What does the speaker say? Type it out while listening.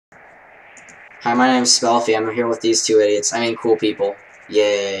Hi, my name's Spelfy. I'm here with these two idiots. I mean, cool people.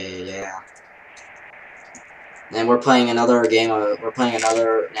 Yeah. And we're playing another game we're playing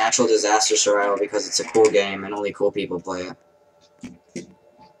another natural disaster survival because it's a cool game and only cool people play it.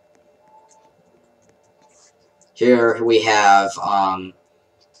 Here we have,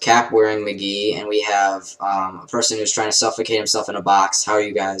 Cap wearing McGee, and we have, a person who's trying to suffocate himself in a box. How are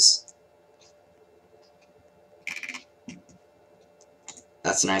you guys?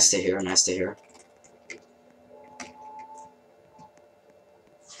 That's nice to hear, nice to hear.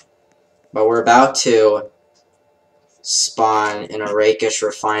 But we're about to spawn in a rakish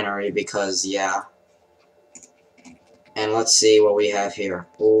refinery because, yeah. And let's see what we have here.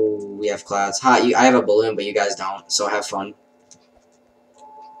 Ooh, we have clouds. I have a balloon, but you guys don't, so have fun.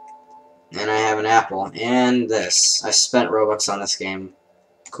 And I have an apple. And this. I spent Robux on this game.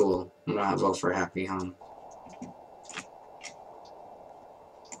 Cool. I'm gonna vote for Happy Home.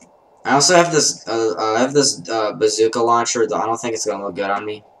 I also have this, bazooka launcher, though I don't think it's gonna look good on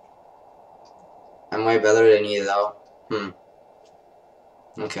me. I'm way better than you, though.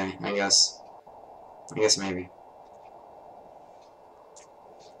 Okay, I guess. Maybe.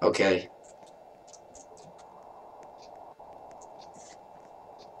 Okay.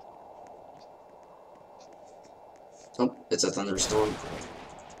 Oh, it's a thunderstorm.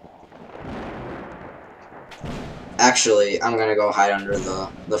 Actually, I'm gonna go hide under the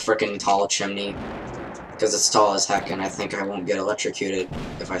frickin' tall chimney. Because it's tall as heck, and I think I won't get electrocuted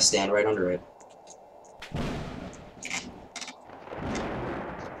if I stand right under it.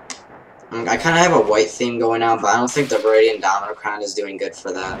 I kind of have a white theme going on, but I don't think the Viridian Domino Crown is doing good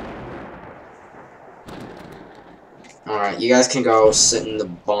for that. Alright, you guys can go sit in the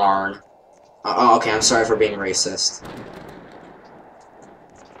barn. Oh, okay, I'm sorry for being racist.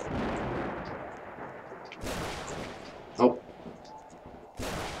 Oh.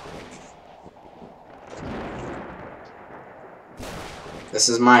 This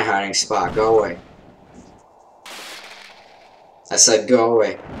is my hiding spot. Go away. I said go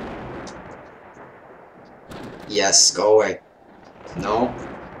away. Yes, go away. No.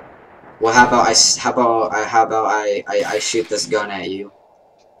 Well, how about I shoot this gun at you?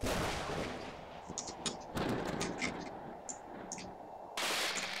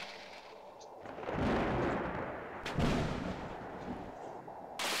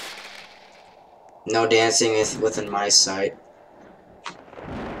 No dancing is within my sight.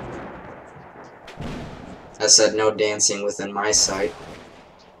 I said no dancing within my sight.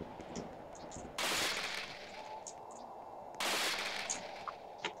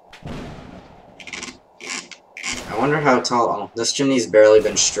 I wonder how tall. Oh, this chimney's barely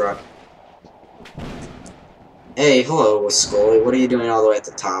been struck. Hey, hello, Scully. What are you doing all the way at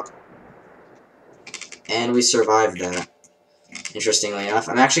the top? And we survived that. Interestingly enough.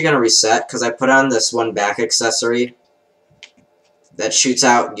 I'm actually going to reset because I put on this one back accessory that shoots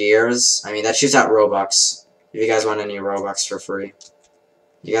out gears. I mean, that shoots out Robux. If you guys want any Robux for free.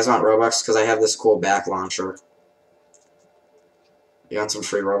 You guys want Robux? Because I have this cool back launcher. You want some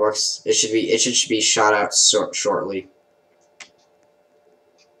free Robux? It should be shot out shortly.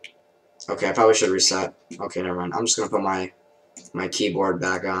 Okay, I probably should reset. Okay, never mind. I'm just gonna put my keyboard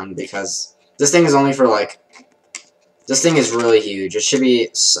back on because this thing is only for like. This thing is really huge. It should be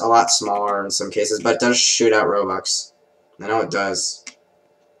a lot smaller in some cases, but it does shoot out Robux. I know it does.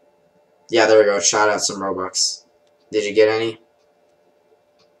 Yeah, there we go. It shot out some Robux. Did you get any?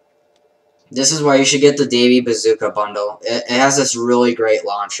 This is why you should get the Davy Bazooka bundle. It has this really great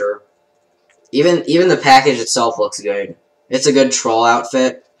launcher. Even the package itself looks good. It's a good troll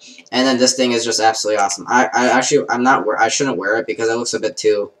outfit. And then this thing is just absolutely awesome. I shouldn't wear it because it looks a bit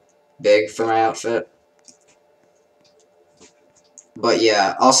too big for my outfit. But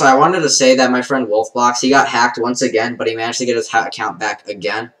yeah, also I wanted to say that my friend Wolfbox, he got hacked once again, but he managed to get his account back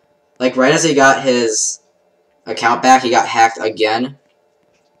again. Like right as he got his account back, he got hacked again.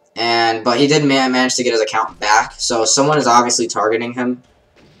 But he did manage to get his account back, so someone is obviously targeting him.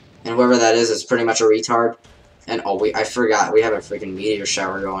 And whoever that is pretty much a retard. And oh, I forgot, we have a freaking meteor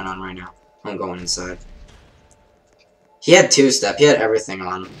shower going on right now. I'm going inside. He had two-step, he had everything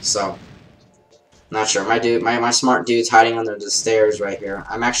on, so not sure. My smart dude's hiding under the stairs right here.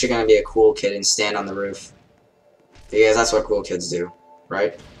 I'm actually gonna be a cool kid and stand on the roof. Because that's what cool kids do,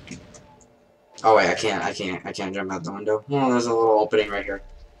 right? Oh wait, I can't jump out the window. Oh, there's a little opening right here.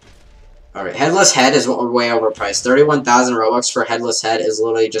 Alright, Headless Head is way overpriced. 31,000 Robux for Headless Head is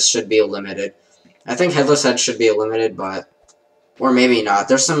literally just should be limited. I think Headless Head should be limited, but or maybe not.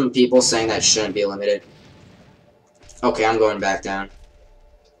 There's some people saying that shouldn't be limited. Okay, I'm going back down.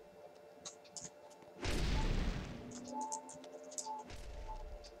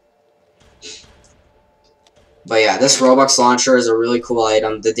 But yeah, this Robux launcher is a really cool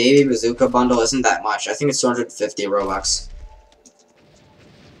item. The Davy Bazooka bundle isn't that much. I think it's 250 Robux.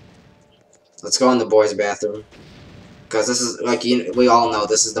 Let's go in the boys' bathroom. Because this is, like, we all know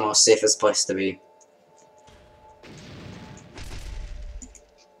this is the most safest place to be.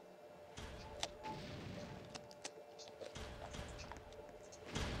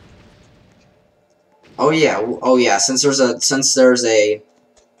 Oh yeah, since there's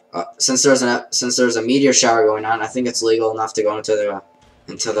a meteor shower going on, I think it's legal enough to go into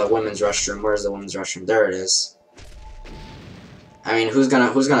the women's restroom. Where's the women's restroom? There it is. I mean, who's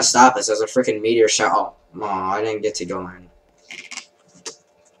gonna stop us? There's a freaking meteor shower. Oh, I didn't get to go in.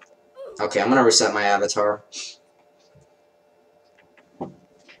 Okay, I'm gonna reset my avatar. I'm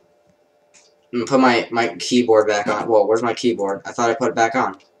gonna put my keyboard back on. Whoa, where's my keyboard? I thought I put it back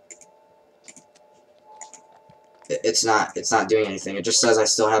on. It's not doing anything. It just says I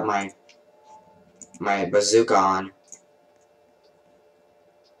still have my bazooka on.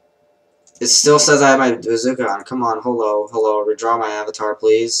 It still says I have my bazooka on. Come on, hello, redraw my avatar,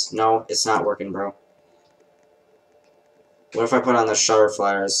 please. No, it's not working, bro. What if I put on the shutter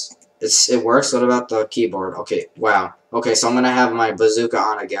flares? It works. What about the keyboard? Okay, wow. Okay, so I'm gonna have my bazooka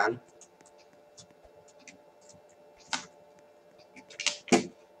on again.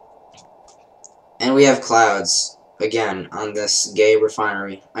 And we have clouds again on this gay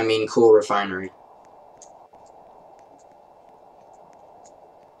refinery. I mean, cool refinery.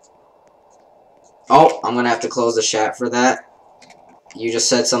 Oh, I'm gonna have to close the chat for that. You just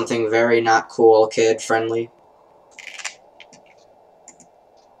said something very not cool, kid friendly.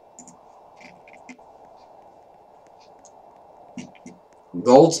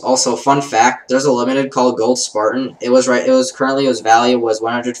 Gold, also fun fact, there's a limited called Gold Spartan. It was currently its value was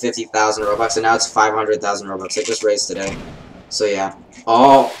 150,000 Robux and now it's 500,000 Robux. It just raised today. So yeah.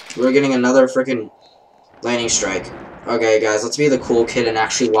 Oh, we're getting another freaking lightning strike. Okay guys, let's be the cool kid and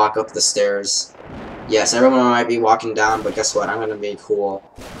actually walk up the stairs. Yes, everyone might be walking down, but guess what? I'm gonna be cool.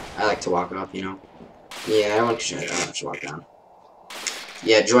 I like to walk up, you know. Yeah, everyone should walk down.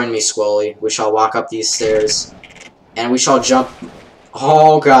 Yeah, join me, Squally. We shall walk up these stairs. And we shall jump.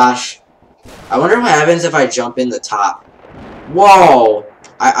 Oh gosh. I wonder what happens if I jump in the top. Whoa!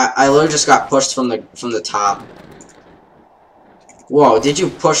 I literally just got pushed from the top. Whoa, did you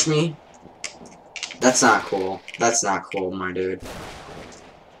push me? That's not cool. That's not cool, my dude.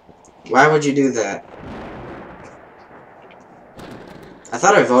 Why would you do that? I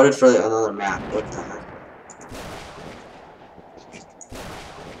thought I voted for another map. What the heck?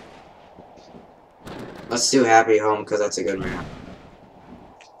 Let's do Happy Home, because that's a good map.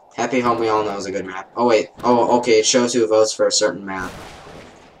 Happy Home, we all know, is a good map. Oh, wait. Oh, okay, it shows who votes for a certain map.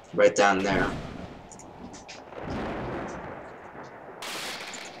 Right down there.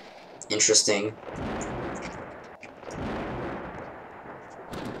 Interesting.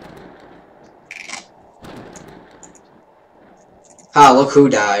 Ha, look who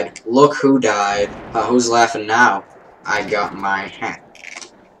died. Look who died. Who's laughing now? I got my hat.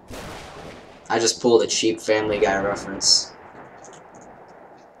 I just pulled a cheap Family Guy reference.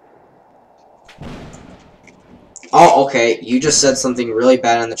 Oh, okay. You just said something really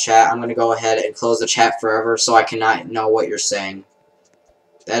bad in the chat. I'm gonna go ahead and close the chat forever so I cannot know what you're saying.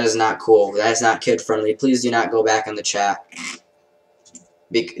 That is not cool. That is not kid-friendly. Please do not go back in the chat.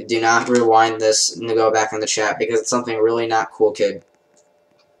 Do not rewind this and go back in the chat because it's something really not cool, kid.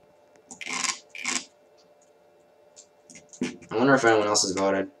 I wonder if anyone else has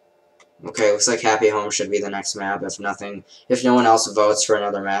voted. Okay, looks like Happy Home should be the next map if no one else votes for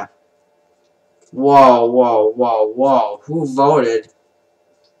another map. Whoa, whoa, whoa, whoa. Who voted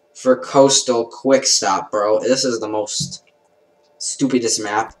for Coastal Quick Stop, bro? This is the most stupidest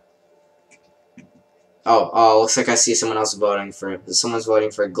map. Oh, looks like I see someone else voting for it. Someone's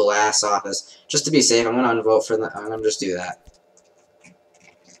voting for Glass Office. Just to be safe, I'm gonna unvote for I'm gonna just do that.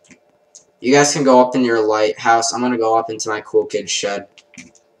 You guys can go up in your lighthouse. I'm gonna go up into my cool kid shed.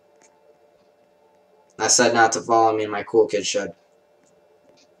 I said not to follow me in my cool kid shed.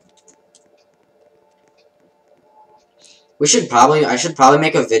 I should probably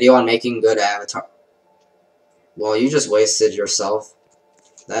make a video on making good avatar. Well, you just wasted yourself.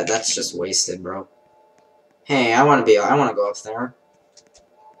 That's just wasted, bro. Hey, I wanna go up there.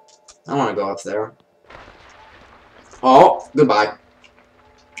 I wanna go up there. Oh, goodbye.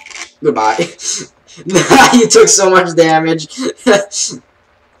 Goodbye. You took so much damage.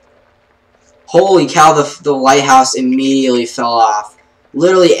 Holy cow, the lighthouse immediately fell off.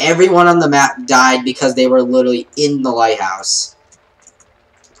 Literally everyone on the map died because they were literally in the lighthouse.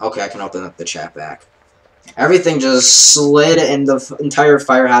 Okay, I can open up the chat back. Everything just slid and the entire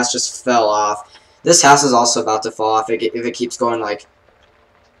firehouse just fell off. This house is also about to fall off if it keeps going, like,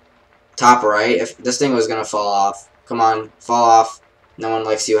 top right. If this thing was gonna fall off. Come on, fall off. No one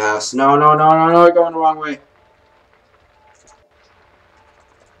likes you, house. No, no, no, no, no, going the wrong way.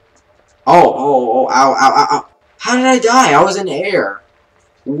 Oh, oh, oh, ow, ow, ow, ow. How did I die? I was in air.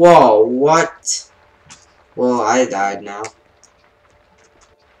 Whoa, what? Well, I died now.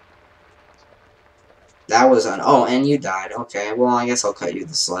 That was on. Oh, and you died. Okay, well, I guess I'll cut you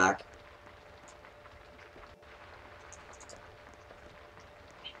the slack.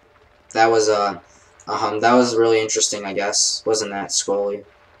 That was, that was really interesting, I guess. Wasn't that, Scully?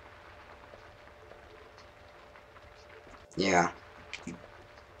 Yeah.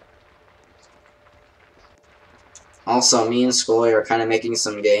 Also, me and Scully are kind of making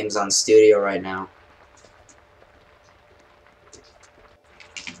some games on Studio right now.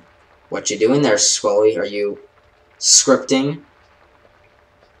 What you doing there, Scully? Are you scripting?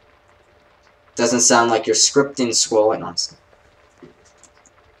 Doesn't sound like you're scripting, Scully. No,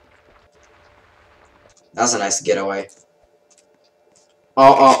 that was a nice getaway.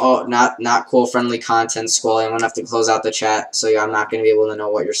 Oh, not cool, friendly content, Scully. I'm gonna have to close out the chat, so yeah, I'm not gonna be able to know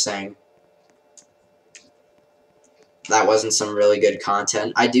what you're saying. That wasn't some really good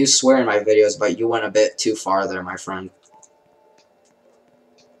content. I do swear in my videos, but you went a bit too far there, my friend.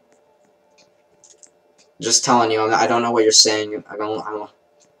 Just telling you, I don't know what you're saying. I don't.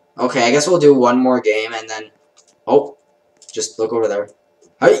 Okay, I guess we'll do one more game, and then... Oh, just look over there.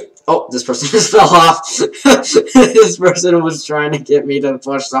 Hey! Oh, this person just fell off. This person was trying to get me to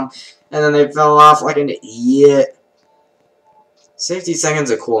push them, and then they fell off like an idiot. Safety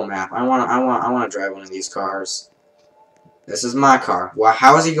Second's a cool map. I wanna drive one of these cars. This is my car. Well,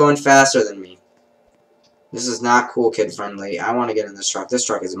 how is he going faster than me? This is not cool, kid friendly. I want to get in this truck. This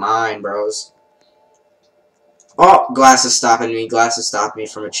truck is mine, bros. Oh, glass is stopping me. Glass is stopping me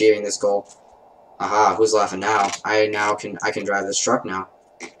from achieving this goal. Aha, who's laughing now? I can drive this truck now.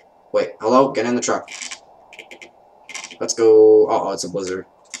 Wait, hello? Get in the truck. Let's go. Oh, it's a blizzard.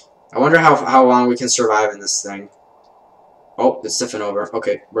 I wonder how long we can survive in this thing. Oh, it's tipping over.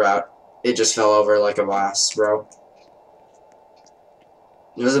 Okay, we're out. It just fell over like a boss, bro.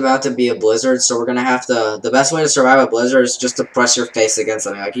 It was about to be a blizzard, so we're gonna have to... The best way to survive a blizzard is just to press your face against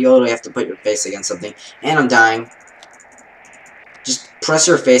something. Like, you literally have to put your face against something. And I'm dying. Just press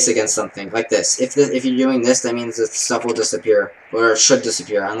your face against something, like this. If you're doing this, that means this stuff will disappear. Or it should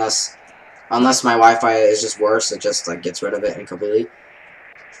disappear, unless my Wi-Fi is just worse. It just, like, gets rid of it completely.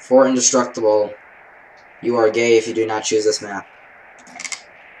 For indestructible, you are gay if you do not choose this map.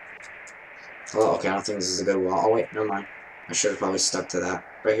 Oh, okay, I don't think this is a good wall. Oh, wait, never mind. I should have probably stuck to that.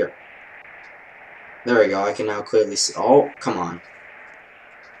 Right here. There we go. I can now clearly see. Oh, come on.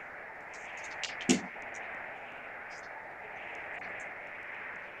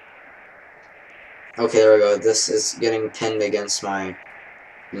 Okay, there we go. This is getting pinned against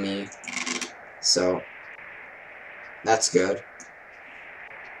me. So, that's good.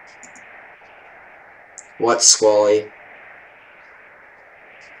 What, Squally?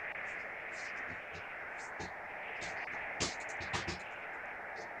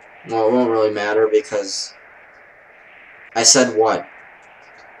 Well, it won't really matter because I said what?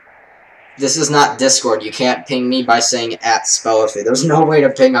 This is not Discord. You can't ping me by saying @Spellerfy. There's no way to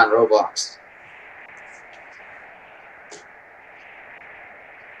ping on Roblox.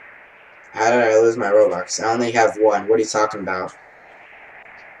 How did I lose my Robux? I only have one. What are you talking about?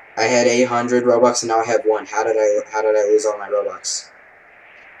 I had 800 Robux and now I have one. How did I lose all my Robux?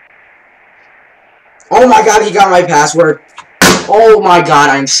 Oh my god, he got my password. Oh my god,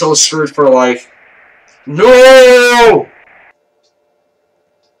 I'm so screwed for life. No!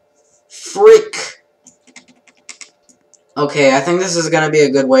 Freak. Okay, I think this is gonna be a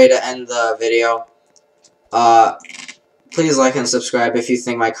good way to end the video. Please like and subscribe if you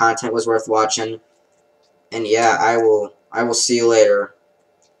think my content was worth watching. And yeah, I will see you later.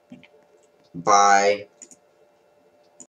 Bye.